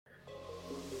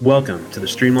Welcome to the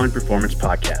Streamline Performance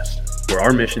Podcast, where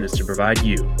our mission is to provide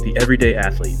you, the everyday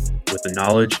athlete, with the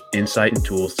knowledge, insight, and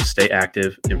tools to stay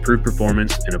active, improve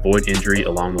performance, and avoid injury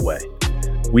along the way.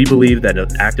 We believe that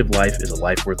an active life is a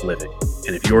life worth living,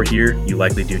 and if you're here, you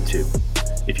likely do too.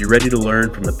 If you're ready to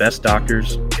learn from the best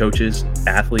doctors, coaches,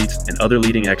 athletes, and other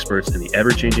leading experts in the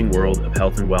ever-changing world of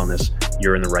health and wellness,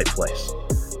 you're in the right place.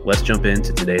 Let's jump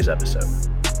into today's episode.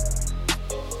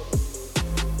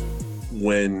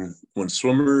 When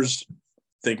swimmers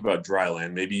think about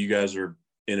dryland, maybe you guys are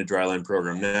in a dryland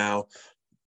program now,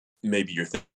 maybe you're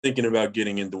thinking about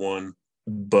getting into one,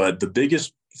 but the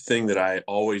biggest thing that I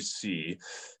always see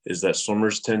is that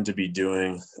swimmers tend to be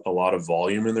doing a lot of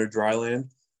volume in their dryland,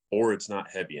 or it's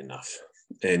not heavy enough.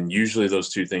 And usually those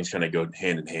two things kind of go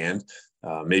hand in hand.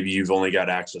 Maybe you've only got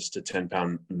access to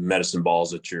 10-pound medicine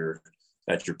balls at your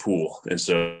pool, and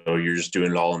so you're just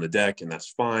doing it all on the deck, and that's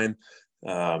fine.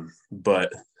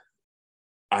 But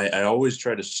I always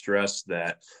try to stress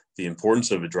that the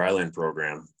importance of a dryland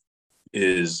program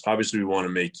is obviously we want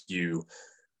to make you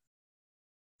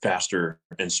faster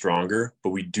and stronger,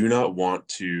 but we do not want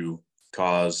to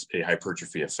cause a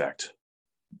hypertrophy effect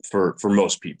for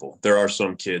most people. There are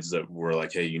some kids that were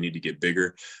like, hey, you need to get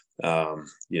bigger. I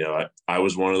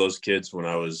was one of those kids when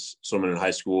I was swimming in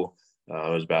high school. I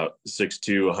was about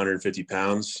 6'2", 150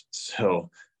 pounds. So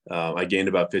I gained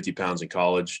about 50 pounds in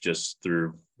college just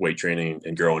through weight training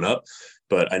and growing up.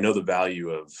 But I know the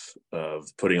value of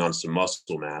putting on some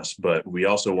muscle mass, but we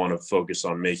also want to focus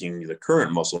on making the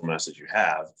current muscle mass that you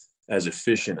have as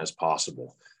efficient as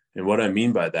possible. And what I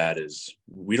mean by that is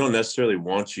we don't necessarily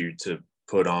want you to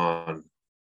put on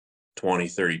 20,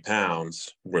 30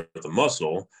 pounds worth of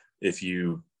muscle if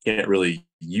you can't really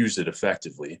use it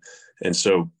effectively. And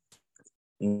so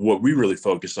what we really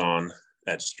focus on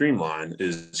at Streamline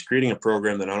is creating a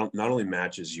program that not only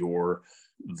matches your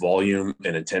volume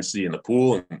and intensity in the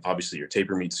pool and obviously your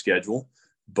taper meet schedule,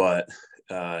 but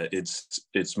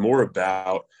it's more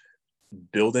about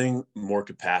building more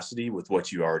capacity with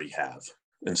what you already have.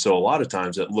 And so a lot of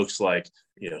times it looks like,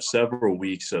 several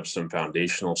weeks of some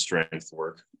foundational strength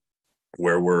work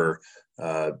where we're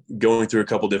going through a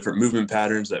couple different movement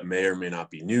patterns that may or may not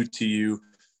be new to you,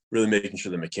 really making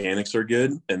sure the mechanics are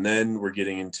good. And then we're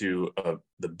getting into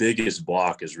the biggest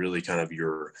block is really kind of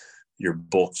your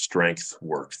bulk strength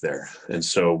work there. And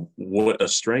so what a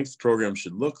strength program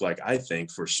should look like, I think,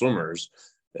 for swimmers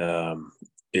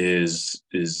is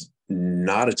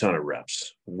not a ton of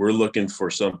reps. We're looking for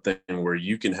something where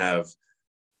you can have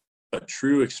a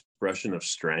true expression of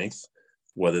strength,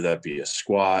 whether that be a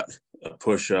squat, a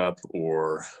push-up,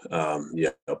 or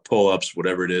pull-ups,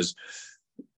 whatever it is.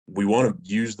 We want to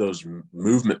use those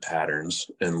movement patterns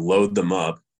and load them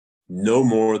up no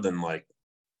more than like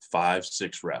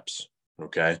 5-6 reps.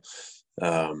 Okay.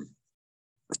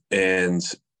 And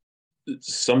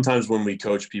sometimes when we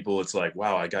coach people, it's like,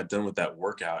 wow, I got done with that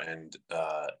workout and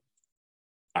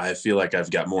I feel like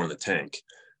I've got more in the tank.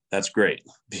 That's great,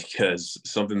 because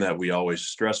something that we always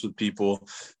stress with people,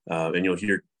 and you'll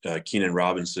hear Keenan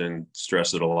Robinson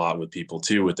stress it a lot with people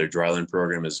too, with their dryland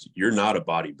program, is you're not a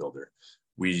bodybuilder.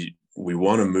 We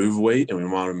want to move weight and we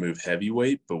want to move heavy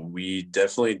weight, but we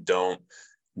definitely don't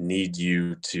need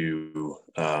you to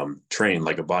train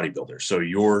like a bodybuilder. So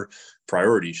your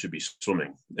priority should be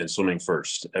swimming, and swimming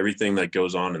first. Everything that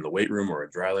goes on in the weight room or a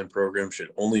dryland program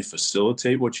should only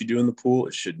facilitate what you do in the pool.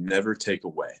 It should never take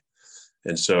away.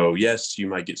 And so, yes, you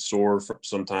might get sore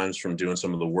sometimes from doing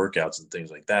some of the workouts and things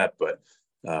like that, but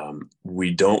we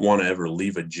don't want to ever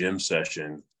leave a gym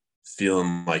session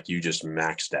feeling like you just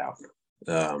maxed out.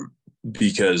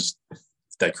 Because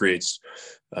that creates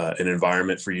an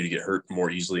environment for you to get hurt more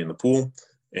easily in the pool,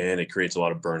 and it creates a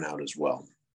lot of burnout as well.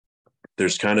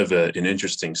 There's kind of an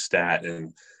interesting stat,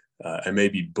 and I may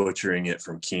be butchering it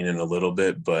from Keenan a little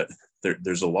bit, but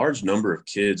there's a large number of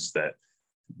kids that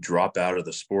drop out of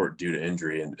the sport due to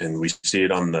injury, and we see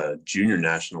it on the junior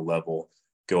national level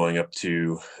going up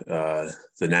to the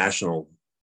national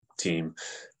team.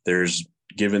 There's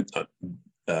given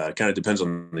kind of depends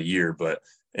on the year, but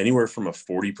anywhere from a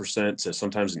 40% to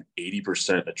sometimes an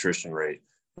 80% attrition rate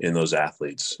in those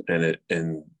athletes.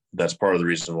 And that's part of the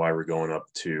reason why we're going up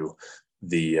to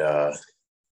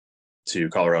to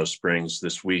Colorado Springs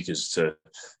this week, is to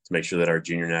make sure that our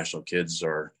junior national kids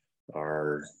are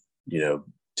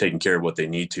taking care of what they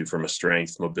need to from a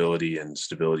strength, mobility, and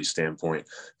stability standpoint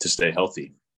to stay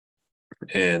healthy.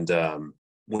 And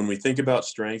when we think about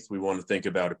strength, we want to think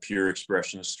about a pure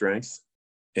expression of strength.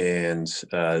 And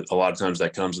a lot of times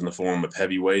that comes in the form of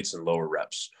heavy weights and lower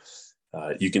reps.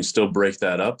 You can still break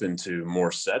that up into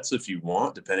more sets if you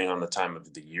want, depending on the time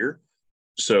of the year.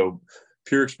 So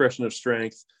pure expression of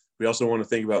strength. We also want to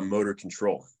think about motor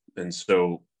control. And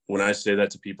so when I say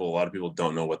that to people, a lot of people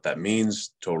don't know what that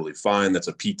means. Totally fine. That's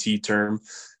a PT term.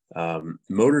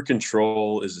 Motor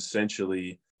control is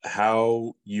essentially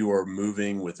how you are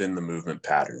moving within the movement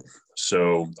pattern.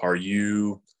 So are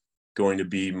you going to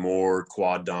be more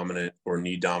quad dominant or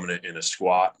knee dominant in a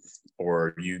squat, or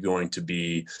are you going to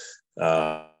be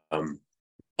a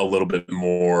little bit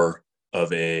more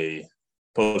of a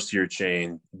posterior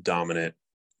chain dominant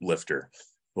lifter?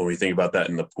 When we think about that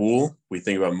in the pool, we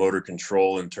think about motor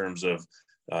control in terms of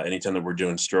anytime that we're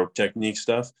doing stroke technique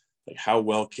stuff, like how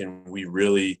well can we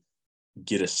really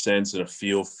get a sense and a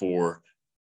feel for,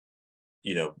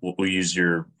 we'll use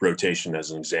your rotation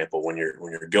as an example. When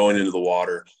you're going into the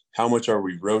water, how much are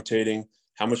we rotating?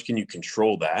 How much can you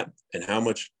control that? And how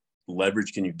much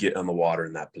leverage can you get on the water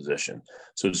in that position?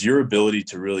 So it's your ability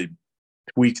to really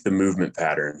tweak the movement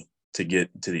pattern to get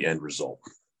to the end result.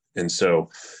 And so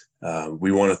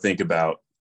we want to think about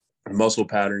muscle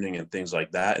patterning and things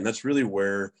like that. And that's really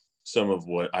where some of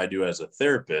what I do as a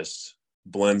therapist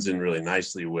blends in really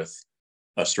nicely with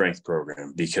a strength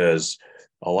program, because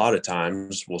a lot of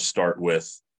times we'll start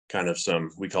with kind of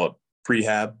we call it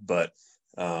prehab, but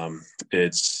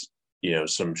it's,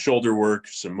 some shoulder work,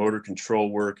 some motor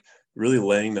control work, really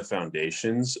laying the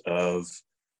foundations of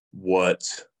what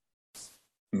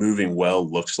moving well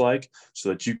looks like so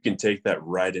that you can take that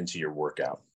right into your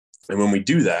workout. And when we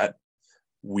do that,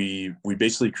 we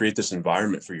basically create this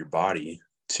environment for your body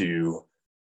to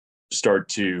start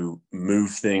to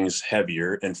move things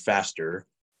heavier and faster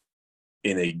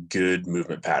in a good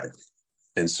movement pattern.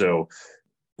 And so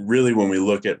really, when we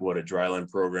look at what a dryland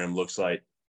program looks like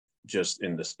just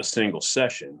in a single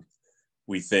session,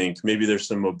 we think maybe there's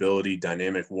some mobility,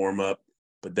 dynamic warm-up,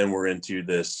 but then we're into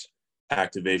this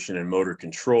activation and motor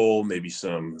control, maybe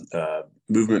some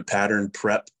movement pattern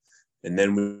prep, and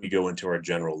then we go into our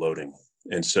general loading.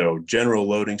 And so general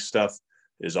loading stuff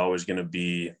is always going to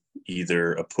be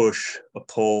either a push, a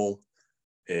pull,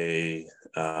 a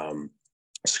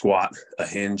squat, a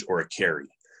hinge, or a carry.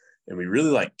 And we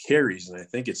really like carries, and I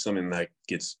think it's something that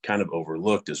gets kind of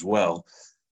overlooked as well.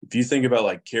 If you think about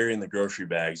like carrying the grocery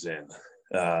bags in,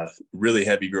 really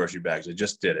heavy grocery bags, I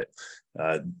just did it,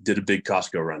 did a big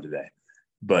Costco run today,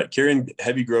 but carrying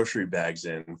heavy grocery bags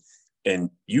in,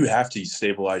 and you have to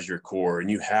stabilize your core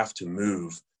and you have to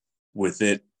move with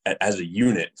it as a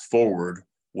unit forward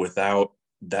without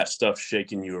that stuff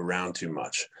shaking you around too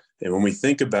much. And when we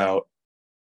think about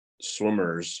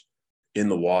swimmers in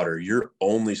the water, your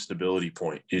only stability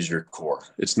point is your core.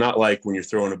 It's not like when you're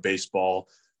throwing a baseball,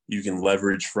 you can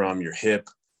leverage from your hip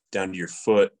down to your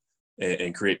foot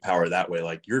and create power that way.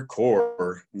 Like, your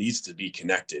core needs to be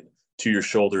connected to your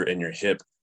shoulder and your hip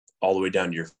all the way down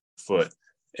to your foot.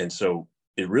 And so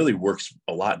it really works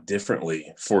a lot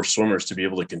differently for swimmers to be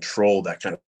able to control that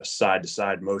kind of side to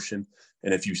side motion.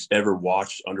 And if you ever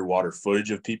watch underwater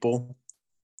footage of people,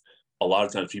 a lot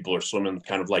of times people are swimming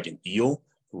kind of like an eel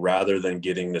rather than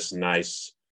getting this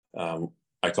nice,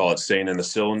 I call it staying in the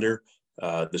cylinder,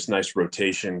 this nice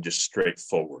rotation just straight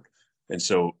forward. And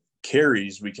so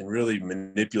carries, we can really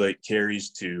manipulate carries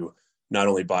to not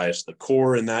only bias the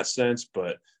core in that sense,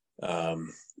 but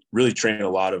really train a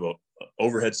lot of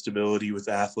overhead stability with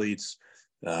athletes,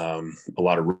 a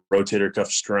lot of rotator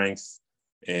cuff strength.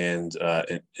 And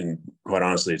quite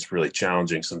honestly, it's really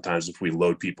challenging sometimes if we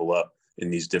load people up in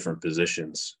these different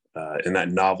positions. And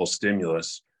that novel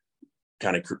stimulus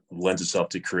kind of lends itself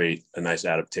to create a nice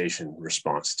adaptation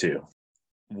response too.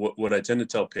 What I tend to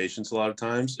tell patients a lot of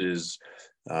times is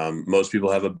most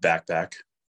people have a backpack.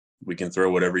 We can throw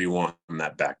whatever you want in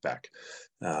that backpack.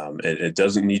 It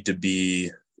doesn't need to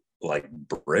be like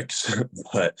bricks,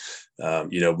 but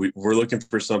we're looking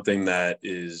for something that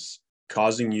is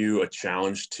causing you a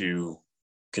challenge to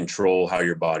control how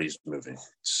your body's moving.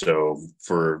 So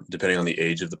depending on the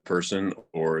age of the person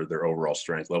or their overall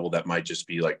strength level, that might just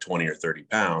be like 20 or 30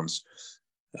 pounds.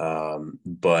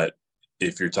 But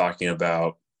if you're talking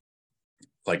about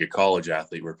like a college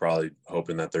athlete, we're probably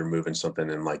hoping that they're moving something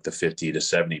in like the 50 to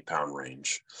 70 pound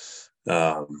range.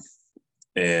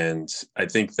 And I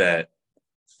think that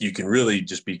you can really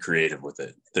just be creative with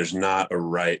it. There's not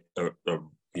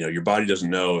your body doesn't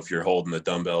know if you're holding a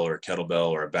dumbbell or a kettlebell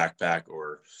or a backpack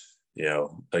or,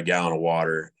 a gallon of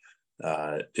water.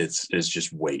 It's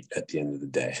just weight at the end of the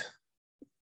day.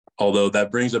 Although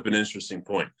that brings up an interesting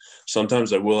point.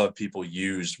 Sometimes I will have people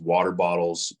use water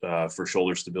bottles for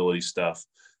shoulder stability stuff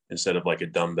instead of like a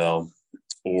dumbbell,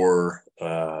 or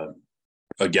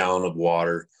a gallon of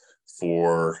water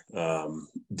for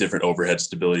different overhead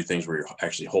stability things where you're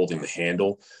actually holding the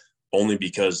handle. only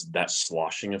because that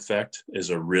sloshing effect is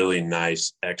a really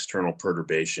nice external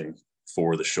perturbation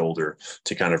for the shoulder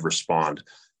to kind of respond.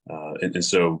 And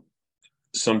so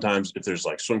sometimes if there's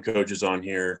like swim coaches on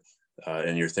here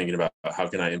and you're thinking about how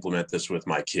can I implement this with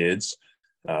my kids,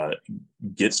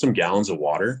 get some gallons of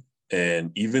water.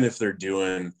 And even if they're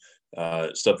doing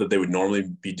stuff that they would normally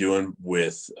be doing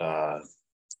with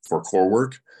for core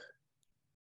work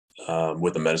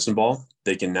with a medicine ball,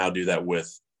 they can now do that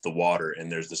with the water.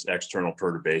 And there's this external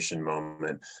perturbation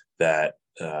moment that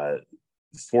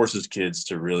forces kids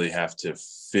to really have to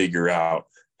figure out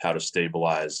how to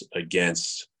stabilize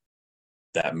against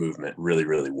that movement really,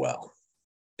 really well.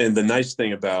 And the nice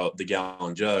thing about the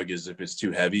gallon jug is if it's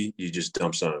too heavy, you just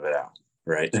dump some of it out,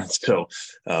 right? And so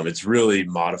it's really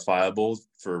modifiable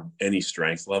for any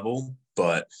strength level,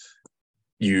 but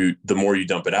the more you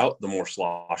dump it out, the more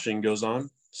sloshing goes on.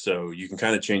 So you can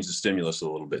kind of change the stimulus a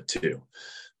little bit too.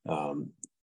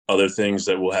 Other things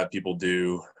that we'll have people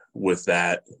do with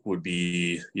that would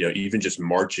be, even just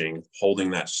marching,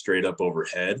 holding that straight up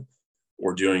overhead,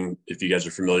 or doing, if you guys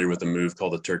are familiar with a move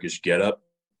called the Turkish get up,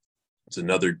 it's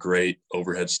another great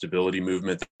overhead stability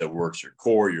movement that works your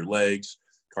core, your legs.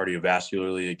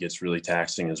 Cardiovascularly, it gets really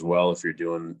taxing as well if you're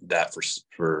doing that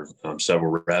for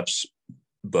several reps.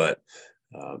 But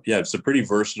it's a pretty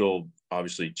versatile,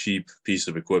 obviously cheap piece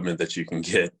of equipment that you can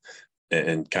get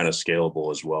and kind of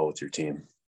scalable as well with your team.